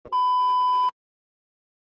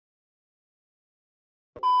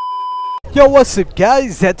Yo, what's up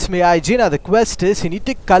guys, that's me IG. Now the quest is you need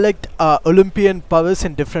to collect Olympian powers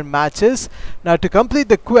in different matches. Now to complete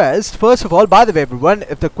the quest, first of all, by the way everyone,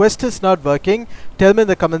 if the quest is not working, tell me in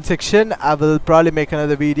the comment section. I will probably make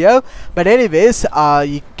another video. But anyways,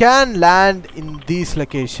 you can land in this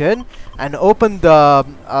location and open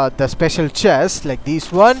the special chest like this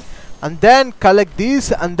one, and then collect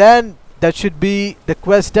these, and then that should be the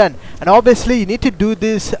quest done. And obviously you need to do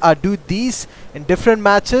these in different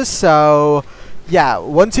matches. So yeah,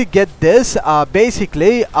 once you get this,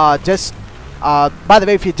 basically just by the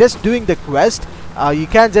way, if you're just doing the quest, you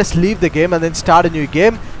can just leave the game and then start a new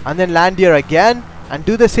game and then land here again and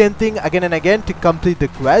do the same thing again and again to complete the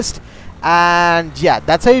quest. And yeah,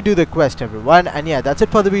 that's how you do the quest, everyone. And yeah, that's it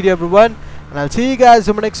for the video, everyone, and I'll see you guys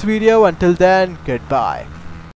in my next video. Until then, goodbye.